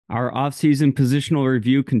Our offseason positional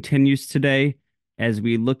review continues today as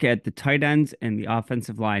we look at the tight ends and the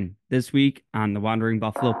offensive line this week on the Wandering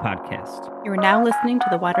Buffalo podcast. You are now listening to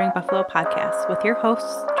the Wandering Buffalo podcast with your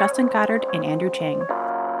hosts, Justin Goddard and Andrew Chang.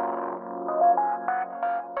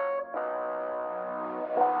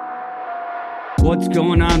 What's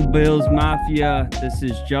going on, Bills Mafia? This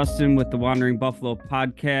is Justin with the Wandering Buffalo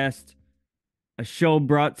podcast, a show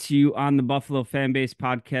brought to you on the Buffalo Fanbase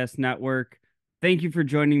Podcast Network. Thank you for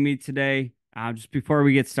joining me today. Just before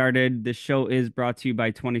we get started, this show is brought to you by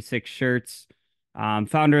 26 Shirts.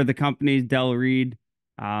 Founder of the company, Del Reed.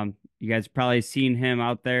 You guys probably seen him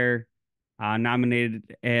out there,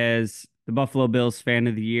 nominated as the Buffalo Bills Fan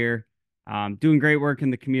of the Year. Doing great work in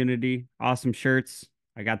the community. Awesome shirts.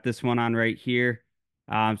 I got this one on right here.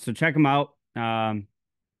 So check them out. Like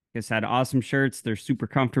I said, awesome shirts. They're super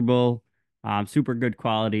comfortable, super good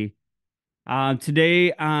quality.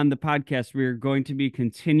 Today on the podcast, we're going to be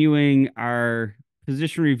continuing our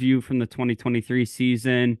position review from the 2023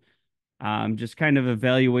 season. Just kind of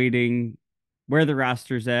evaluating where the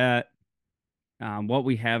roster's at, what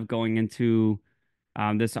we have going into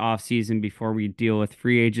this offseason before we deal with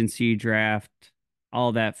free agency, draft,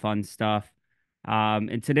 all that fun stuff.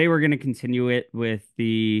 And today we're going to continue it with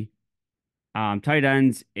the tight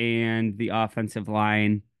ends and the offensive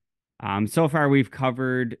line. So far, we've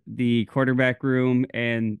covered the quarterback room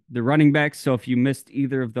and the running backs. So if you missed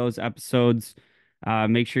either of those episodes,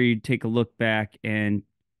 make sure you take a look back and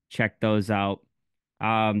check those out.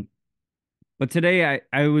 But today,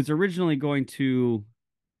 I was originally going to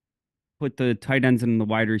put the tight ends and the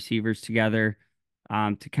wide receivers together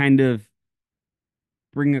to kind of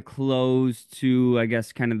bring a close to, I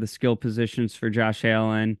guess, kind of the skill positions for Josh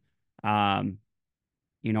Allen.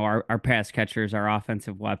 Our pass catchers, our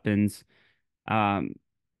offensive weapons. But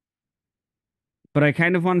I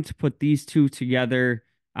kind of wanted to put these two together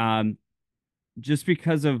just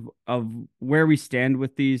because of where we stand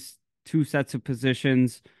with these two sets of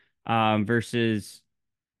positions versus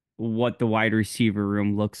what the wide receiver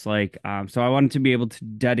room looks like. So I wanted to be able to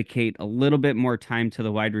dedicate a little bit more time to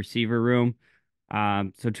the wide receiver room.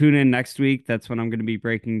 So tune in next week. That's when I'm going to be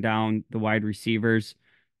breaking down the wide receivers.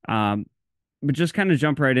 But just kind of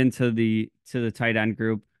jump right into the tight end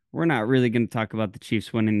group. We're not really going to talk about the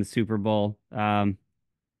Chiefs winning the Super Bowl.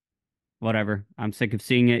 Whatever. I'm sick of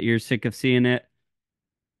seeing it. You're sick of seeing it.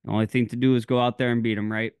 The only thing to do is go out there and beat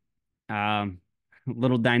them, right?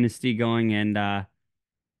 Little dynasty going, and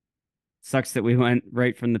sucks that we went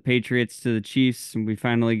right from the Patriots to the Chiefs, and we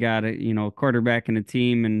finally got a quarterback and a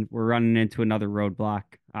team, and we're running into another roadblock.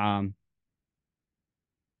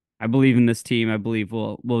 I believe in this team. I believe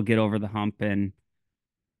we'll get over the hump, and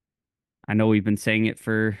I know we've been saying it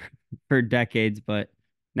for for decades, but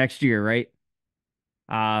next year, right?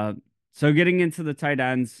 Uh, so getting into the tight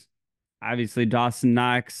ends, obviously Dawson,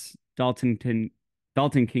 Knox, Dalton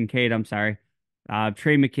Kincaid, I'm sorry,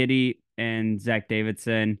 Trey McKitty and Zach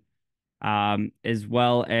Davidson, as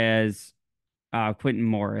well as Quentin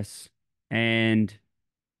Morris. And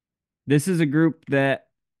this is a group that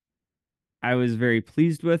I was very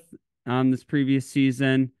pleased with this previous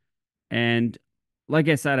season. And like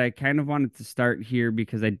I said, I kind of wanted to start here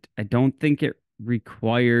because I don't think it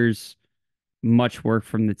requires much work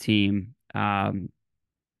from the team.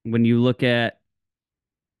 When you look at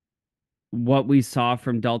what we saw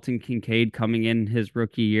from Dalton Kincaid coming in his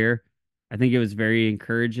rookie year, I think it was very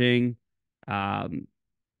encouraging. Um,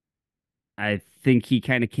 I think he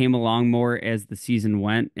kind of came along more as the season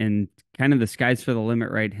went, and kind of the sky's for the limit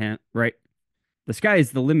right. The sky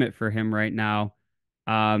is the limit for him right now.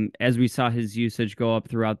 As we saw his usage go up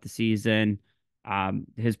throughout the season,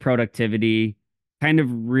 his productivity kind of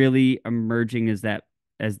really emerging as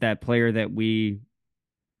that player that we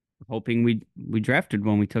hoping we drafted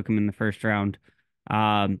when we took him in the first round.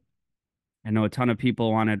 Um, I know a ton of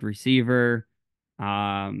people wanted receiver,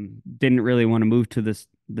 didn't really want to move to this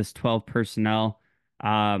 12 personnel.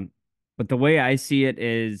 But the way I see it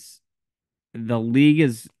is the league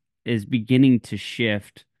is beginning to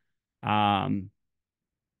shift kind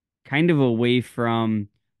of away from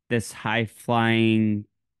this high flying,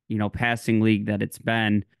 passing league that it's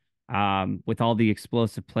been with all the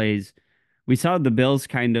explosive plays. We saw the Bills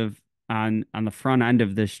kind of on the front end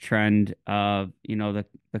of this trend of, the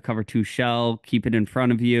cover two shell, keep it in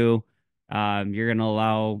front of you. You're going to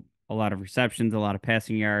allow a lot of receptions, a lot of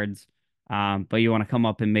passing yards, but you want to come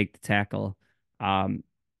up and make the tackle.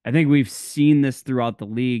 I think we've seen this throughout the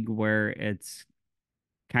league where it's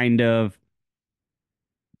kind of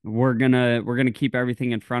we're gonna keep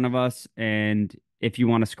everything in front of us, and if you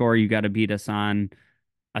want to score, you got to beat us on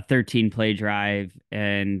a 13 play drive,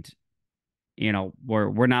 and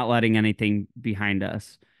we're not letting anything behind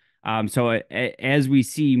us. So as we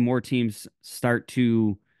see more teams start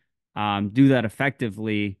to do that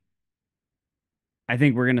effectively, I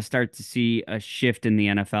think we're going to start to see a shift in the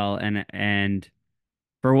NFL. And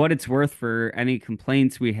for what it's worth, for any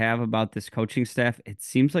complaints we have about this coaching staff, it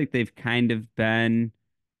seems like they've kind of been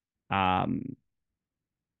um,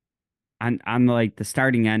 on like the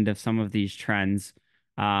starting end of some of these trends.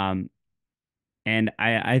 Um, and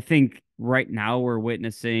I think right now we're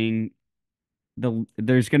witnessing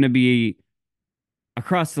there's going to be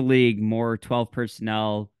across the league more 12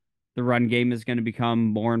 personnel. The run game is going to become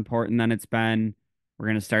more important than it's been. We're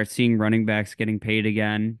going to start seeing running backs getting paid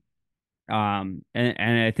again. And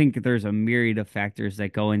I think there's a myriad of factors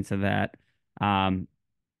that go into that. Um,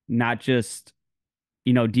 Not just,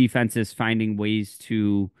 defenses finding ways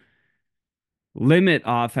to limit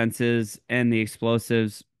offenses and the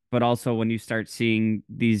explosives, but also when you start seeing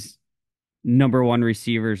these number one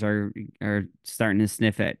receivers are starting to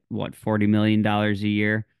sniff at what, $40 million a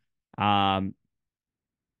year. Um,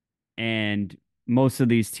 and most of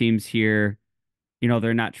these teams here,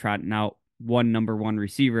 they're not trotting out one number one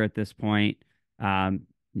receiver at this point.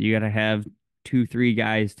 You got to have two, three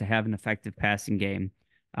guys to have an effective passing game.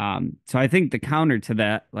 So I think the counter to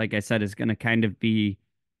that, like I said, is going to kind of be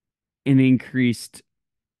an increased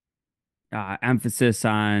emphasis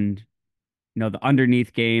on the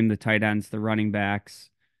underneath game, the tight ends, the running backs,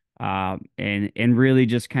 and really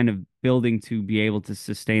just kind of building to be able to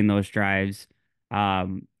sustain those drives. I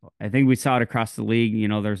think we saw it across the league.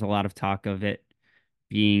 There's a lot of talk of it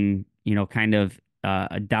being, kind of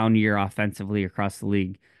a down year offensively across the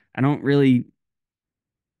league. I don't really,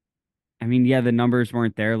 I mean, yeah, the numbers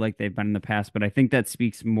weren't there like they've been in the past, but I think that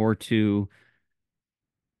speaks more to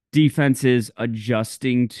defenses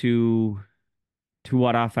adjusting to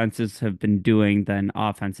what offenses have been doing than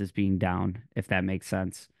offenses being down, if that makes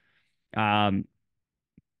sense. Um,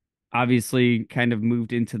 Obviously, kind of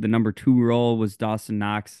moved into the number two role was Dawson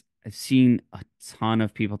Knox. I've seen a ton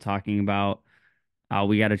of people talking about,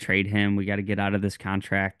 we got to trade him, we got to get out of this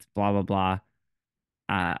contract, blah blah blah.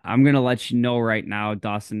 I'm gonna let you know right now,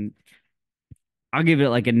 Dawson. I'll give it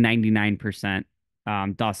like a 99%.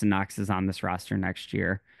 Dawson Knox is on this roster next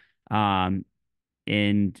year. Um,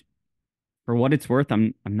 and for what it's worth,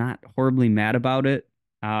 I'm not horribly mad about it.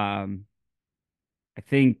 Um, I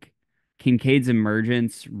think Kincaid's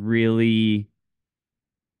emergence really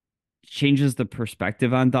changes the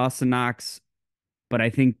perspective on Dawson Knox, but I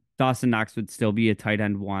think Dawson Knox would still be a tight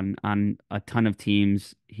end one on a ton of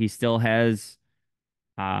teams. He still has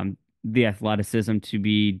the athleticism to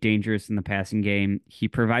be dangerous in the passing game. He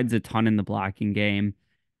provides a ton in the blocking game,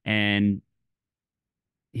 and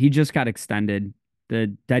he just got extended. The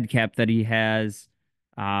dead cap that he has,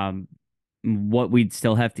 um, what we'd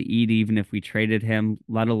still have to eat even if we traded him,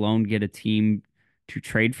 let alone get a team to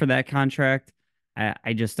trade for that contract.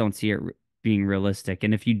 I just don't see it being realistic.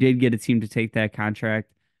 And if you did get a team to take that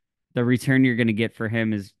contract, the return you're going to get for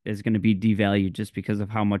him is going to be devalued just because of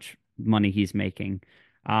how much money he's making.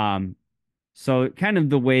 Um, so kind of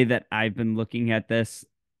the way that I've been looking at this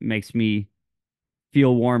makes me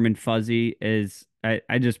feel warm and fuzzy is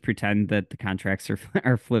I just pretend that the contracts are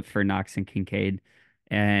are flipped for Knox and Kincaid,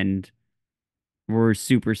 and we're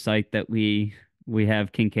super psyched that we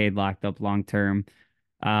have Kincaid locked up long term.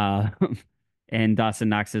 Uh and Dawson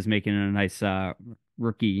Knox is making a nice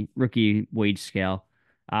rookie wage scale.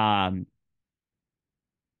 Um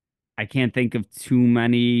I can't think of too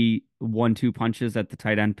many 1-2 punches at the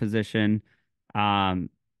tight end position.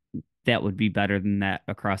 Um that would be better than that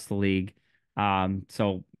across the league.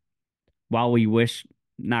 So while we wish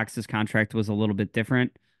Knox's contract was a little bit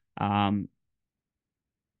different, um,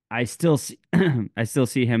 I still see I still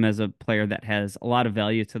see him as a player that has a lot of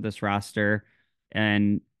value to this roster.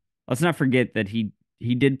 And let's not forget that he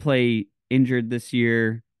did play injured this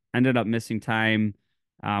year, ended up missing time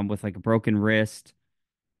with like a broken wrist,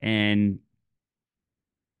 and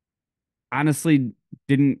honestly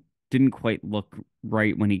didn't quite look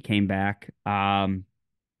right when he came back.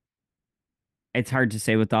 It's hard to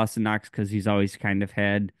say with Dawson Knox because he's always kind of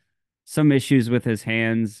had some issues with his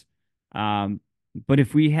hands. Um, but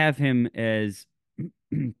if we have him as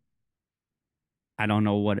I don't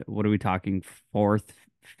know what are we talking, fourth,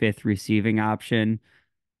 fifth receiving option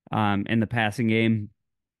in the passing game,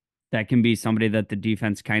 that can be somebody that the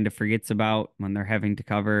defense kind of forgets about when they're having to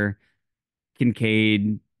cover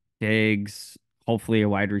Kincaid, Diggs, hopefully a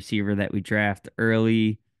wide receiver that we draft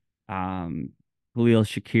early. Um, Khalil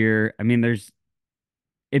Shakir. I mean,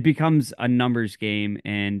 it becomes a numbers game,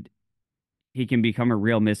 and he can become a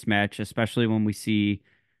real mismatch, especially when we see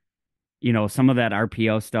some of that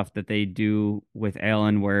RPO stuff that they do with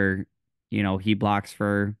Allen where, he blocks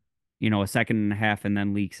for, a second and a half and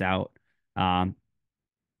then leaks out. Um,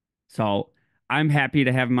 so I'm happy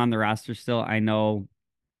to have him on the roster still. I know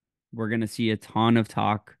we're going to see a ton of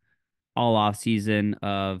talk all off season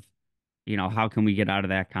of, how can we get out of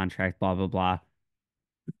that contract, blah, blah, blah.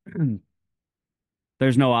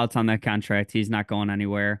 There's no outs on that contract. He's not going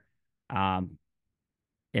anywhere. Um,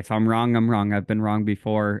 if I'm wrong, I'm wrong. I've been wrong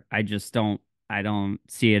before. I don't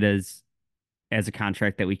see it as a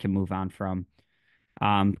contract that we can move on from.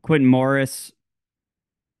 Quentin Morris,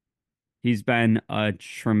 he's been a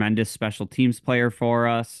tremendous special teams player for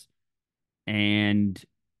us. And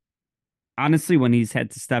honestly, when he's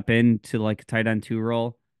had to step into like a tight end two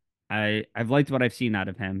role, I've liked what I've seen out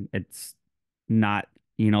of him. It's not,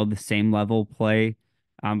 the same level play.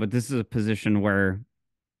 But this is a position where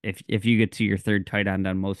if you get to your third tight end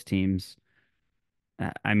on most teams,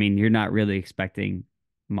 I mean, you're not really expecting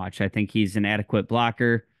much. I think he's an adequate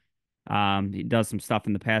blocker. He does some stuff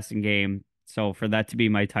in the passing game. So for that to be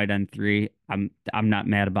my tight end three, I'm not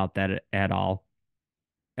mad about that at all.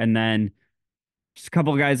 And then just a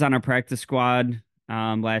couple of guys on our practice squad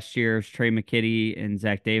last year was Trey McKitty and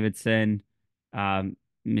Zach Davidson.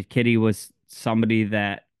 McKitty was somebody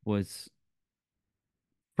that was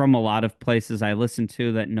from a lot of places I listen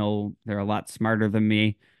to that know they're a lot smarter than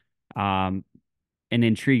me. Um, an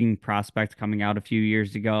intriguing prospect coming out a few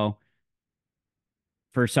years ago.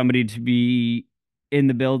 For somebody to be in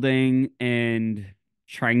the building and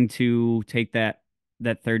trying to take that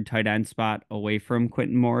third tight end spot away from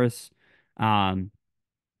Quentin Morris. I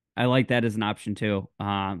like that as an option too.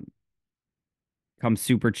 Comes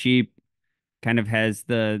super cheap, kind of has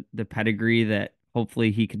the pedigree that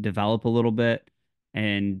hopefully he could develop a little bit.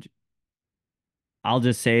 And I'll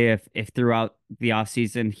just say if throughout the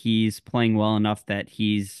offseason he's playing well enough that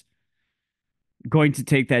he's going to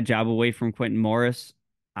take that job away from Quentin Morris.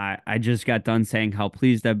 I just got done saying how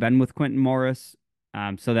pleased I've been with Quentin Morris.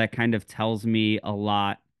 So that kind of tells me a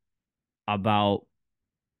lot about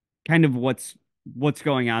kind of what's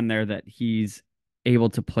going on there that he's able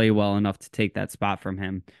to play well enough to take that spot from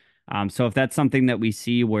him. So if that's something that we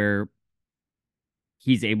see where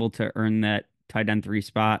he's able to earn that tight end three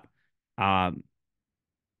spot, um,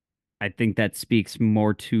 I think that speaks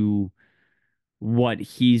more to what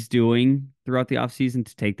he's doing throughout the offseason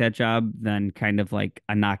to take that job than kind of like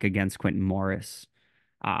a knock against Quentin Morris.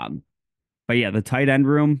 Um, but yeah, the tight end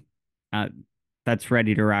room, uh, that's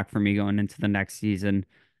ready to rock for me going into the next season.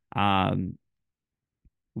 Um,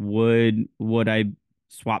 would I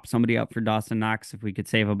swap somebody out for Dawson Knox if we could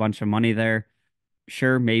save a bunch of money there?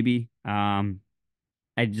 Sure, maybe.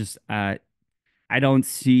 I just I don't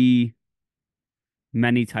see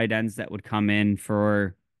many tight ends that would come in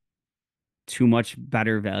for too much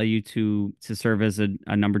better value to serve as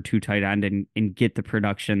a number two tight end and get the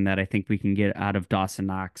production that I think we can get out of Dawson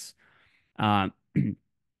Knox. Um,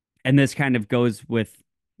 and this kind of goes with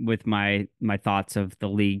my thoughts of the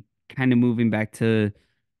league kind of moving back to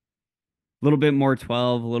a little bit more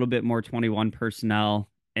 12, a little bit more 21 personnel,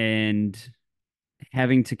 and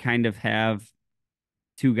having to kind of have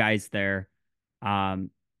two guys there. Um,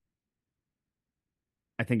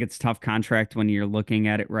 I think it's a tough contract when you're looking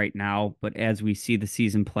at it right now, but as we see the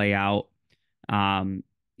season play out, um,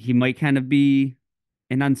 he might kind of be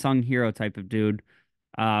an unsung hero type of dude.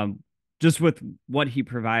 Um, just with what he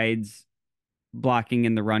provides, blocking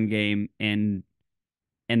in the run game and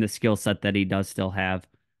the skill set that he does still have.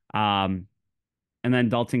 Um, and then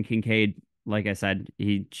Dalton Kincaid, like I said,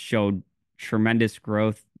 he showed tremendous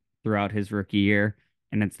growth throughout his rookie year,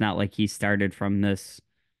 and it's not like he started from this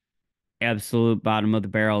absolute bottom of the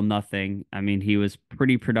barrel nothing. I mean, he was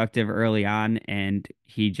pretty productive early on, and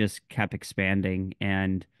he just kept expanding.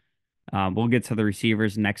 And we'll get to the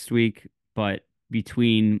receivers next week, but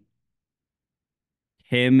between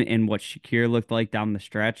him and what Shakir looked like down the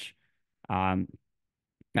stretch, um,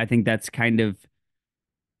 I think that's kind of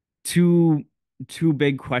two two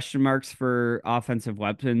big question marks for offensive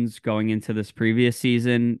weapons going into this previous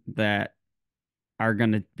season that are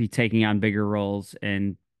going to be taking on bigger roles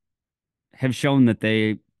and have shown that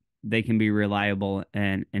they can be reliable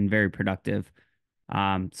and very productive.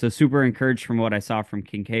 So super encouraged from what I saw from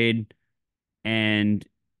Kincaid and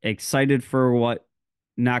excited for what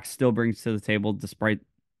Knox still brings to the table despite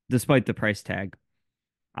the price tag.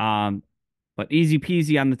 Um, but easy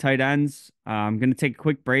peasy on the tight ends. I'm going to take a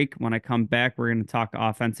quick break. When I come back, we're going to talk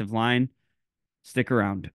offensive line. Stick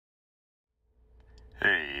around.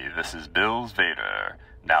 Hey, this is Bills Vader.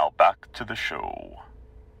 Now back to the show.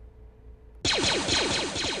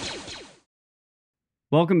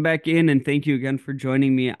 Welcome back in, and thank you again for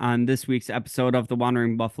joining me on this week's episode of the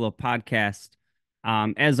Wandering Buffalo podcast.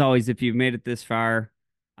 As always, if you've made it this far,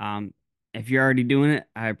 um, if you're already doing it,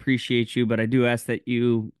 I appreciate you, but I do ask that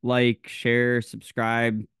you like, share,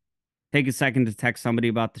 subscribe, take a second to text somebody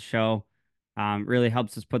about the show. Really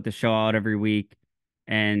helps us put the show out every week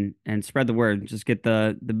and spread the word. Just get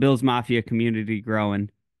the Bills Mafia community growing.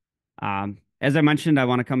 As I mentioned, I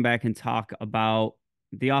want to come back and talk about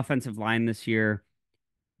the offensive line this year,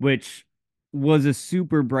 which was a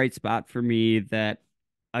super bright spot for me that,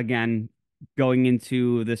 again, going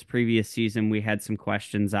into this previous season, we had some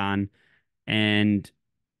questions on. And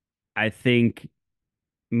I think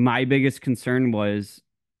my biggest concern was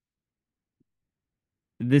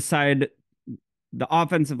this side, the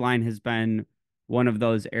offensive line has been one of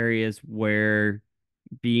those areas where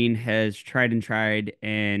Bean has tried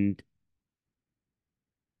and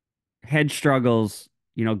had struggles,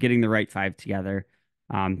 getting the right five together.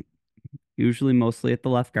 Um, Usually mostly at the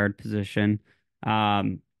left guard position.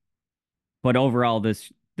 Um, but overall,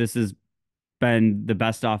 this has been the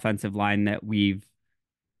best offensive line that we've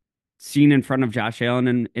seen in front of Josh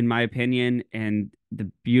Allen, in my opinion. And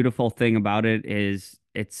the beautiful thing about it is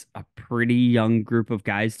it's a pretty young group of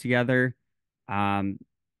guys together. Um,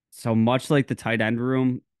 so much like the tight end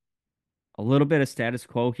room, a little bit of status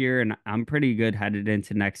quo here, and I'm pretty good headed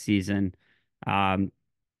into next season. Um,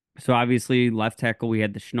 so obviously left tackle, we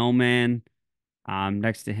had the Snowman.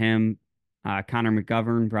 Next to him, Connor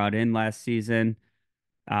McGovern brought in last season.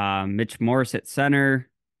 Mitch Morris at center,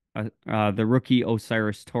 the rookie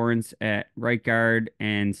Osiris Torrance at right guard,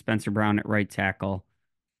 and Spencer Brown at right tackle.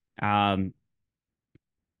 Um,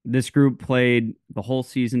 this group played the whole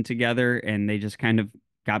season together, and they just kind of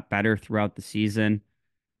got better throughout the season.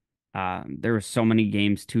 There were so many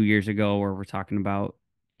games 2 years ago where we're talking about,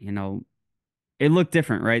 it looked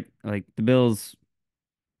different, right? Like the Bills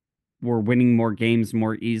were winning more games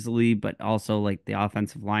more easily, but also like the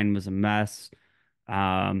offensive line was a mess.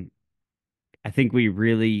 Um, I think we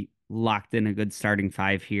really locked in a good starting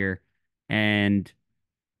five here. And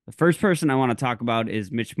the first person I want to talk about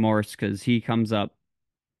is Mitch Morse because he comes up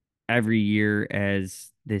every year as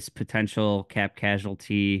this potential cap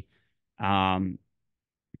casualty. Um,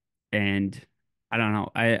 and I don't know.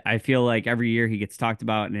 I feel like every year he gets talked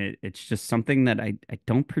about, and it's just something that I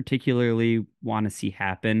don't particularly want to see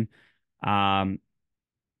happen. Um,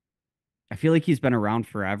 I feel like he's been around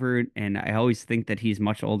forever, and I always think that he's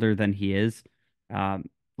much older than he is. I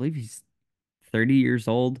believe he's 30 years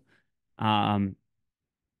old. Um,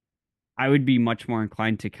 I would be much more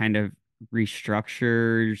inclined to kind of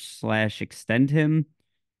restructure slash extend him.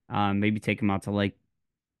 Maybe take him out to like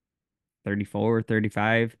 34 or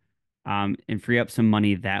 35, and free up some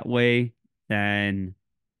money that way than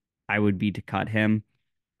I would be to cut him.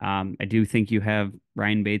 I do think you have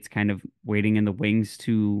Ryan Bates kind of waiting in the wings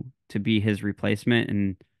to be his replacement,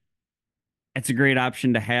 and it's a great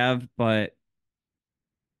option to have, but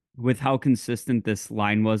with how consistent this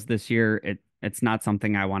line was this year, it's not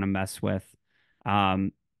something I want to mess with.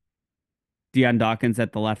 Um, Dion Dawkins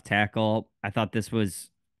at the left tackle, I thought this was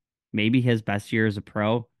maybe his best year as a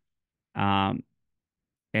pro. Um,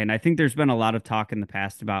 and I think there's been a lot of talk in the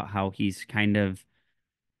past about how he's kind of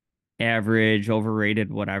average,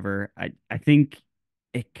 overrated, whatever. I think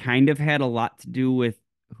it kind of had a lot to do with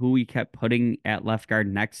who he kept putting at left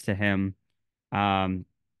guard next to him. Um,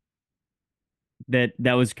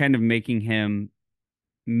 that was kind of making him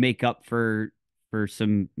make up for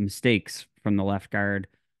some mistakes from the left guard.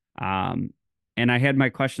 Um, and I had my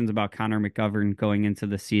questions about Connor McGovern going into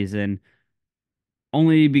the season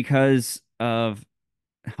only because of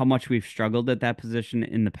how much we've struggled at that position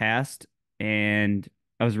in the past. And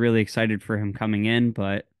I was really excited for him coming in,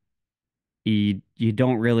 but you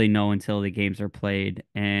don't really know until the games are played.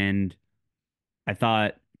 And I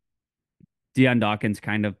thought Dion Dawkins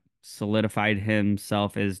kind of solidified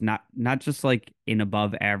himself as not just like an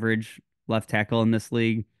above average left tackle in this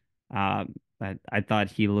league. I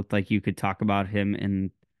thought he looked like you could talk about him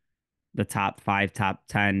in the top five, top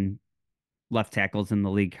 10 left tackles in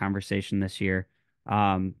the league conversation this year.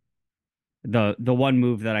 Um, the one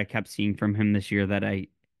move that I kept seeing from him this year that I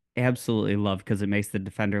absolutely love because it makes the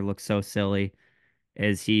defender look so silly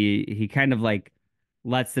is he kind of like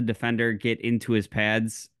lets the defender get into his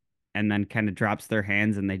pads and then kind of drops their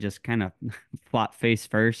hands and they just kind of flop face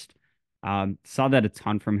first. Saw that a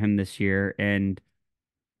ton from him this year, and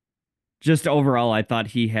just overall, I thought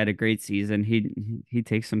he had a great season. He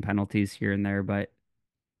takes some penalties here and there, but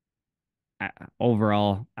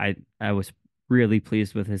overall, I was really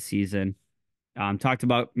pleased with his season. Talked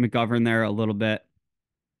about McGovern there a little bit.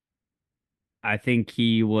 I think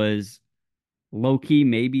he was low key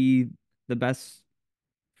maybe the best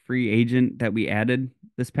free agent that we added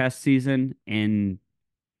this past season, and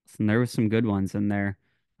there was some good ones in there.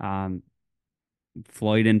 Um,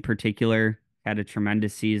 Floyd in particular had a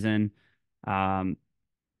tremendous season. Um,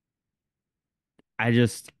 I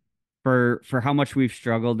just for how much we've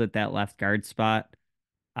struggled at that left guard spot,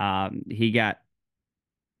 he got,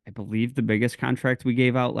 I believe, the biggest contract we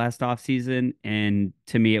gave out last offseason, and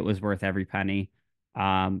to me it was worth every penny.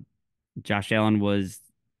 Um, Josh Allen was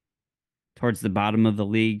towards the bottom of the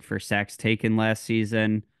league for sacks taken last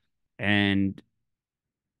season, and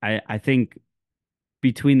I think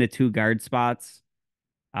between the two guard spots,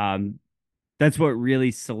 um, that's what really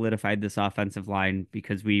solidified this offensive line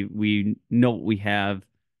because we know what we have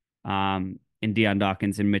in Dion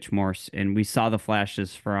Dawkins and Mitch Morse, and we saw the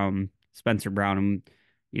flashes from Spencer Brown. And,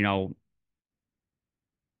 you know,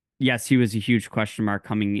 yes, he was a huge question mark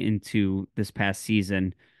coming into this past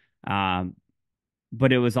season, um,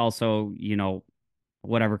 but it was also,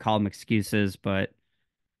 whatever, call them excuses, but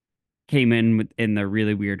came in the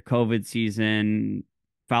really weird COVID season.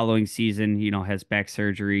 Following season, has back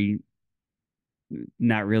surgery,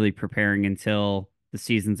 not really preparing until the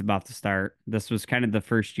season's about to start. This was kind of the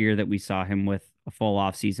first year that we saw him with a full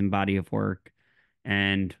off-season body of work.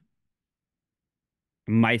 And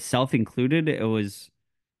myself included, it was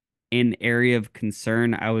an area of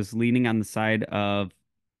concern. I was leaning on the side of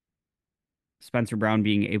Spencer Brown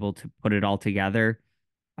being able to put it all together.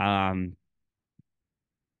 Um,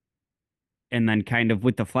 and then kind of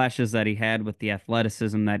with the flashes that he had, with the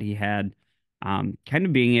athleticism that he had, kind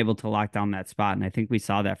of being able to lock down that spot. And I think we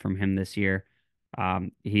saw that from him this year.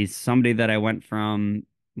 He's somebody that I went from,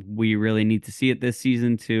 we really need to see it this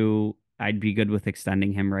season, to I'd be good with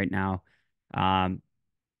extending him right now. Um,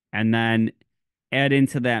 and then add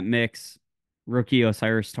into that mix rookie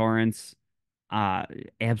Osiris Torrance. Uh,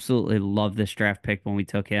 Absolutely love this draft pick when we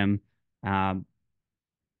took him. Um,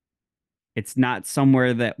 it's not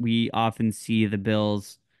somewhere that we often see the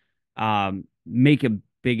Bills make a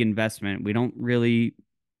big investment. We don't really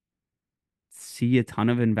see a ton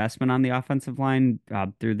of investment on the offensive line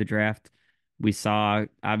through the draft. We saw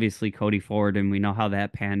obviously Cody Ford, and we know how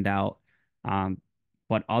that panned out. Um,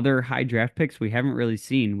 but other high draft picks we haven't really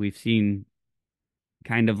seen. We've seen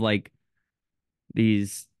kind of like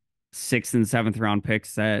these sixth and seventh round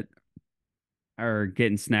picks that are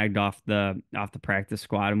getting snagged off the practice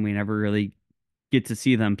squad, and we never really get to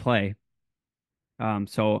see them play.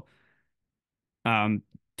 So Um,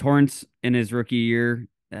 Torrance in his rookie year,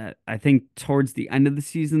 I think towards the end of the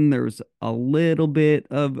season, there was a little bit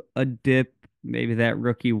of a dip, maybe that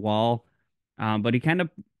rookie wall. But he kind of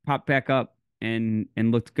popped back up and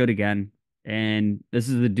looked good again. And this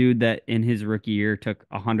is the dude that in his rookie year took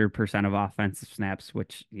 100% of offensive snaps,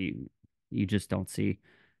 which you just don't see.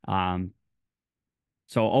 Um,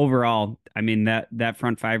 so overall, I mean that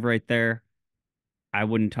front five right there, I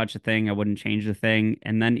wouldn't touch a thing. I wouldn't change a thing.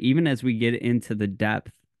 And then even as we get into the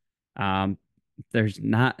depth, um, there's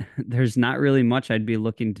not really much I'd be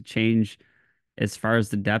looking to change as far as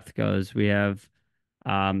the depth goes. We have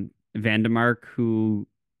Vandemark, who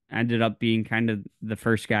ended up being kind of the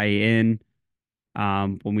first guy in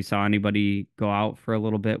when we saw anybody go out for a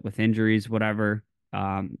little bit with injuries, whatever.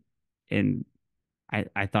 And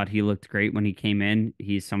I thought he looked great when he came in.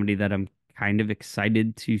 He's somebody that I'm kind of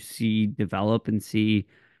excited to see develop and see,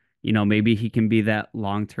 maybe he can be that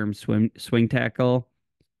long-term swing tackle.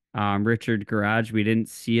 Richard Garage, we didn't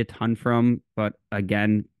see a ton from, but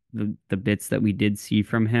again, the bits that we did see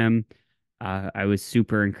from him, I was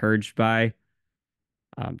super encouraged by.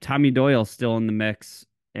 Tommy Doyle still in the mix,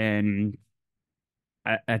 and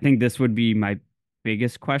I think this would be my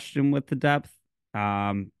biggest question with the depth.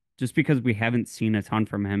 Just because we haven't seen a ton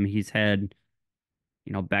from him. He's had,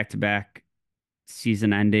 back-to-back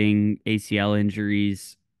season-ending ACL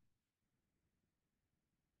injuries.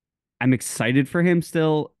 I'm excited for him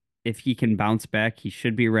still. If he can bounce back, he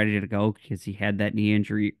should be ready to go because he had that knee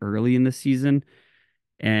injury early in the season.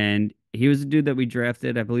 And he was a dude that we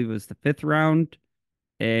drafted, I believe it was the fifth round,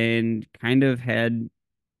 and kind of had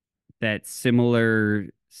that similar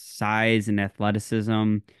size and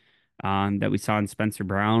athleticism that we saw in Spencer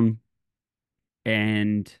Brown.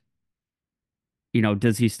 And,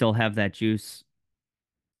 does he still have that juice?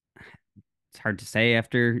 It's hard to say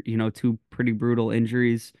after, two pretty brutal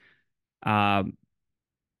injuries. Um,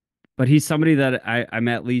 but he's somebody that I'm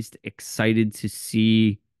at least excited to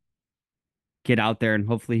see get out there, and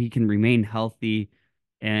hopefully he can remain healthy.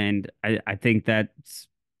 And I think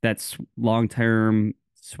that's long term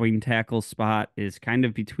swing tackle spot is kind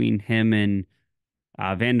of between him and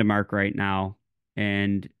Vandemark right now.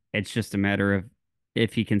 And it's just a matter of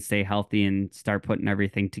if he can stay healthy and start putting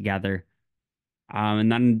everything together.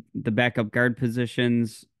 And then the backup guard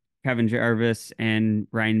positions, Kevin Jarvis and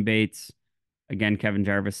Ryan Bates. Again, Kevin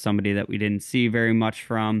Jarvis, somebody that we didn't see very much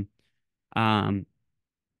from. Um,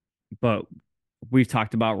 but we've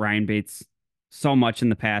talked about Ryan Bates so much in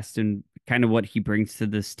the past and kind of what he brings to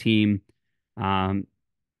this team. Um,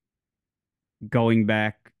 Going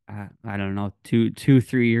back, I don't know,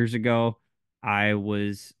 3 years ago, I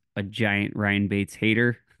was a giant Ryan Bates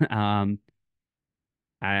hater. Um,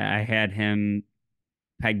 I had him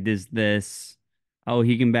pegged as this. Oh,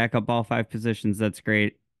 he can back up all five positions. That's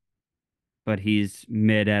great, but he's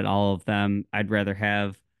mid at all of them. I'd rather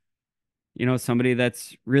have, somebody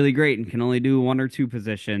that's really great and can only do one or two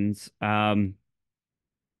positions.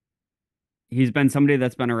 He's been somebody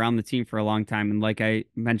that's been around the team for a long time, and like I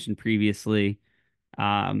mentioned previously,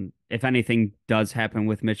 if anything does happen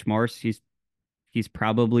with Mitch Morse, he's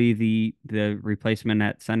probably the replacement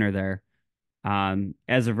at center there.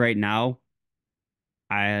 As of right now,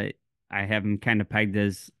 I I have him kind of pegged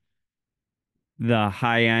as the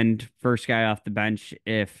high end first guy off the bench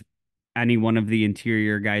if any one of the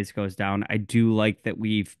interior guys goes down. I do like that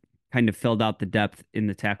we've kind of filled out the depth in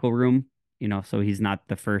the tackle room, so he's not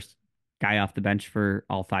the first guy off the bench for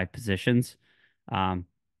all five positions. Um,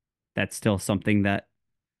 that's still something that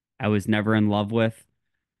I was never in love with.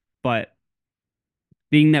 But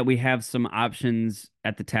being that we have some options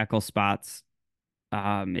at the tackle spots,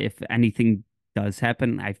 if anything does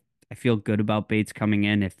happen, I feel good about Bates coming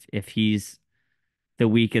in. If he's the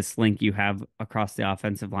weakest link you have across the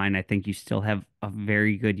offensive line, I think you still have a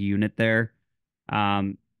very good unit there.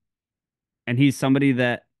 Um, and he's somebody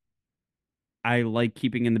that I like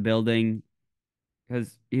keeping in the building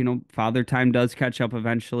because, father time does catch up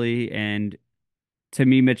eventually. And to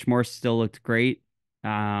me, Mitch Morse still looked great.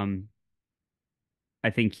 Um, I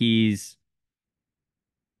think it's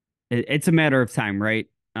a matter of time, right?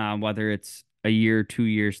 Whether it's a year, 2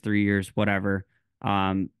 years, 3 years, whatever.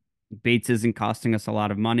 Um, Bates isn't costing us a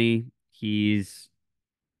lot of money. He's,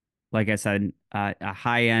 like I said, a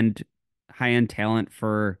high end talent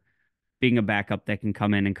for being a backup that can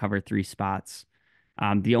come in and cover three spots.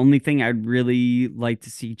 The only thing I'd really like to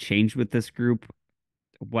see change with this group,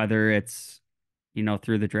 whether it's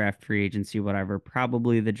through the draft, free agency, whatever,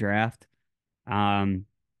 probably the draft. Um,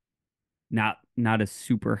 not a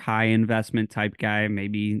super high investment type guy.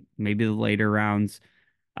 Maybe the later rounds.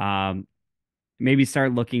 Um, Maybe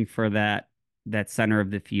start looking for that center of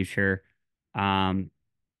the future. Um,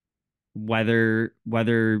 whether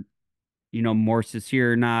Morse is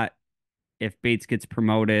here or not, if Bates gets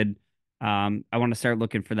promoted, I want to start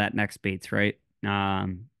looking for that next Bates, right?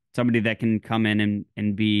 Somebody that can come in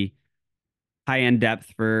and be high end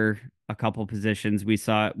depth for a couple positions. We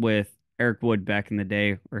saw it with Eric Wood back in the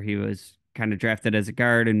day, where he was kind of drafted as a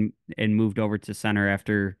guard and moved over to center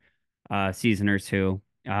after a season or two.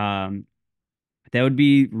 That would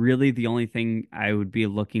be really the only thing I would be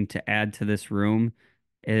looking to add to this room.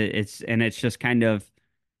 It's just kind of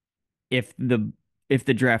if the if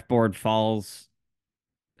the draft board falls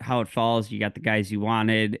how it falls, you got the guys you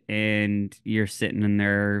wanted, and you're sitting in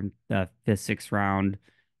there the fifth, sixth round,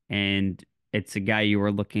 and it's a guy you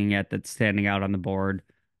were looking at that's standing out on the board.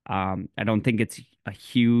 I don't think it's a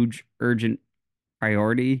huge urgent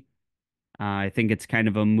priority. I think it's kind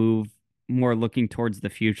of a move more looking towards the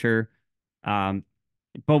future. Um,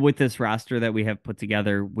 but with this roster that we have put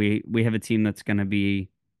together, we have a team that's going to be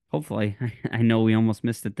hopefully. I know we almost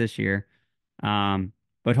missed it this year, um,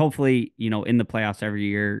 but hopefully, in the playoffs every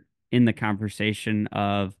year, in the conversation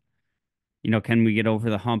of, can we get over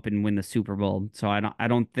the hump and win the Super Bowl? So I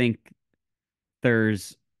don't think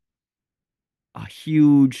there's a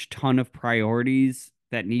huge ton of priorities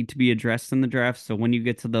that need to be addressed in the draft. So when you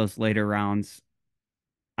get to those later rounds,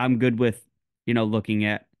 I'm good with, looking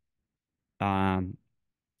at um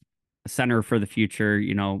a center for the future.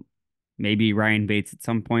 Maybe Ryan Bates at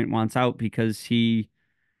some point wants out because he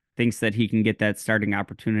thinks that he can get that starting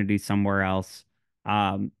opportunity somewhere else.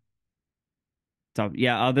 Um, so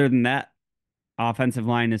yeah, other than that, offensive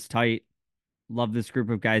line is tight. Love this group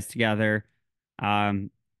of guys together. Um,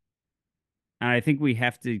 and I think we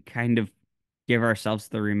have to kind of give ourselves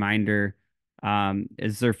the reminder.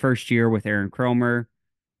 Is their first year with Aaron Cromer,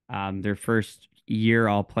 their first year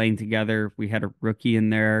all playing together. We had a rookie in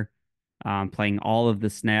there, playing all of the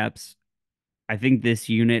snaps. I think this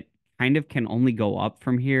unit kind of can only go up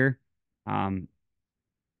from here. Um,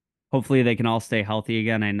 Hopefully they can all stay healthy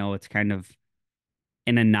again. I know it's kind of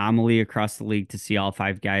an anomaly across the league to see all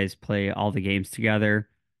five guys play all the games together.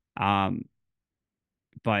 Um,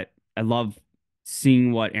 but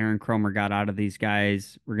seeing what Aaron Cromer got out of these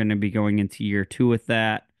guys. We're going to be going into year 2 with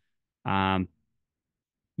that. Um,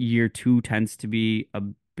 Year 2 tends to be a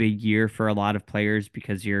big year for a lot of players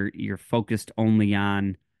because you're focused only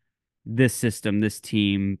on this system, this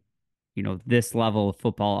team, this level of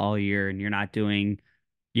football all year, and you're not doing,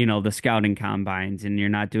 the scouting combines, and you're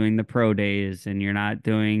not doing the pro days, and you're not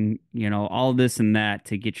doing, all this and that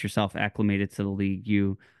to get yourself acclimated to the league.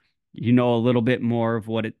 You know a little bit more of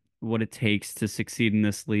what it takes to succeed in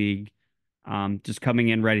this league. Just coming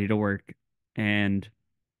in ready to work. And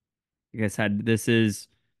like I said, this is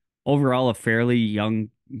overall a fairly young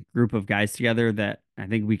group of guys together that I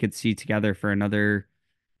think we could see together for another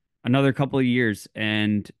couple of years.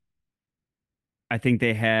 And I think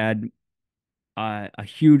they had a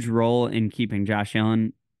huge role in keeping Josh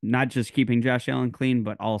Allen, not just keeping Josh Allen clean,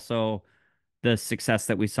 but also the success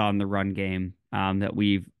that we saw in the run game, that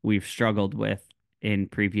we've struggled with in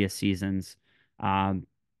previous seasons. Um,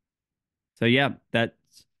 so yeah, that's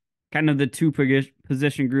kind of the two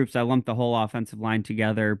position groups. I lumped the whole offensive line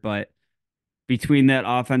together, but between that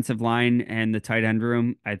offensive line and the tight end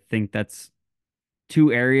room, I think that's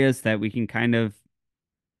two areas that we can kind of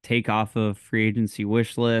take off of free agency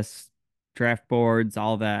wish lists, draft boards,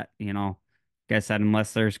 all that, like I said,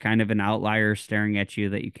 unless there's kind of an outlier staring at you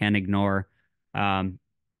that you can't ignore. Um,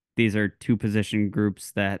 these are two position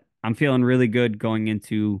groups that I'm feeling really good going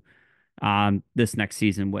into this next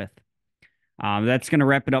season with. That's going to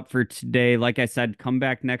wrap it up for today. Like I said, come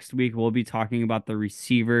back next week. We'll be talking about the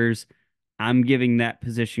receivers. I'm giving that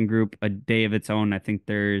position group a day of its own. I think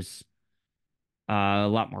there's a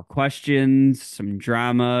lot more questions, some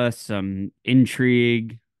drama, some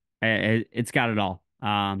intrigue. It's got it all.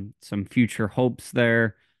 Some future hopes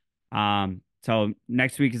there. So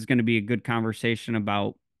next week is going to be a good conversation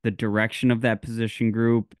about the direction of that position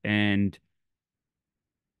group and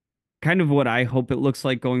kind of what I hope it looks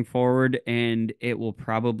like going forward. And it will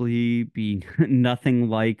probably be nothing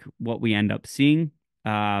like what we end up seeing.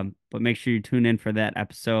 But make sure you tune in for that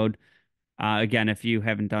episode. Again, if you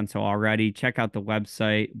haven't done so already, check out the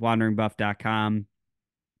website, wanderingbuff.com.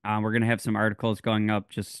 We're going to have some articles going up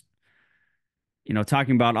just,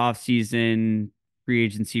 talking about offseason, free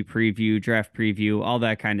agency preview, draft preview, all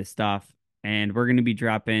that kind of stuff. And we're going to be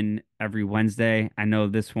dropping every Wednesday. I know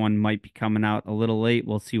this one might be coming out a little late.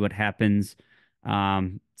 We'll see what happens.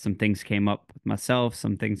 Some things came up with myself,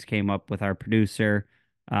 some things came up with our producer.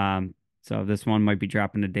 So this one might be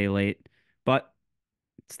dropping a day late. But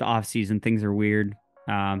it's the off season. Things are weird.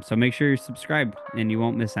 So make sure you're subscribed and you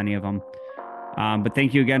won't miss any of them. But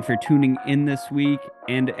thank you again for tuning in this week.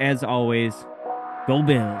 And as always, go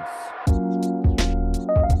Bills.